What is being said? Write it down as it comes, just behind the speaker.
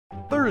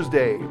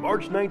Thursday,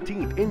 March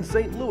 19th in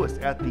St. Louis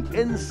at the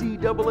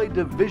NCAA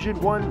Division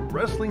I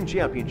Wrestling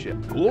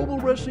Championship. Global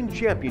Wrestling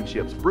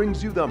Championships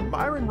brings you the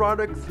Myron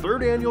Roderick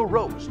 3rd Annual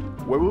Roast,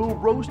 where we will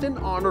roast and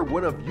honor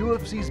one of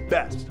UFC's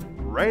best,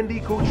 Randy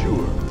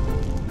Couture.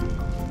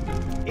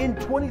 In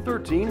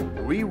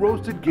 2013, we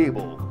roasted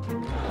Gable.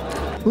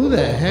 Who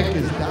the heck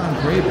is Don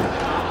Grable?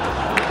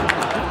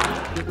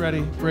 Get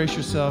ready, brace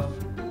yourself.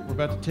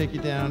 We're about to take you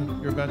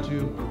down. You're about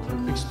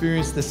to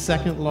experience the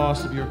second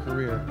loss of your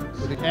career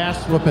with an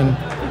ass whooping.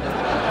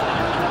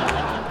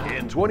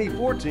 In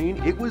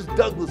 2014, it was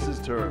Douglas's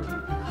turn.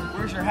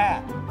 Where's your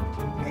hat?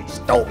 He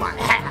stole my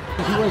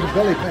hat. He wears a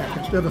belly pack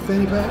instead of a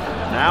fanny pack.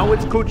 Now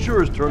it's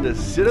Couture's turn to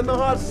sit in the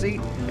hot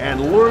seat and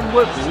learn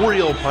what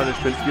real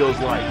punishment feels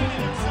like.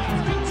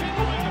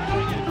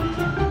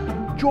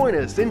 Join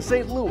us in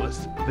St.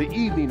 Louis the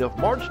evening of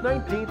March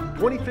 19th,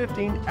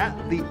 2015 at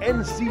the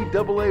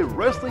NCAA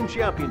Wrestling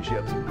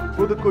Championships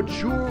for the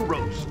Couture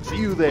Roast. See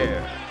you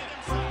there.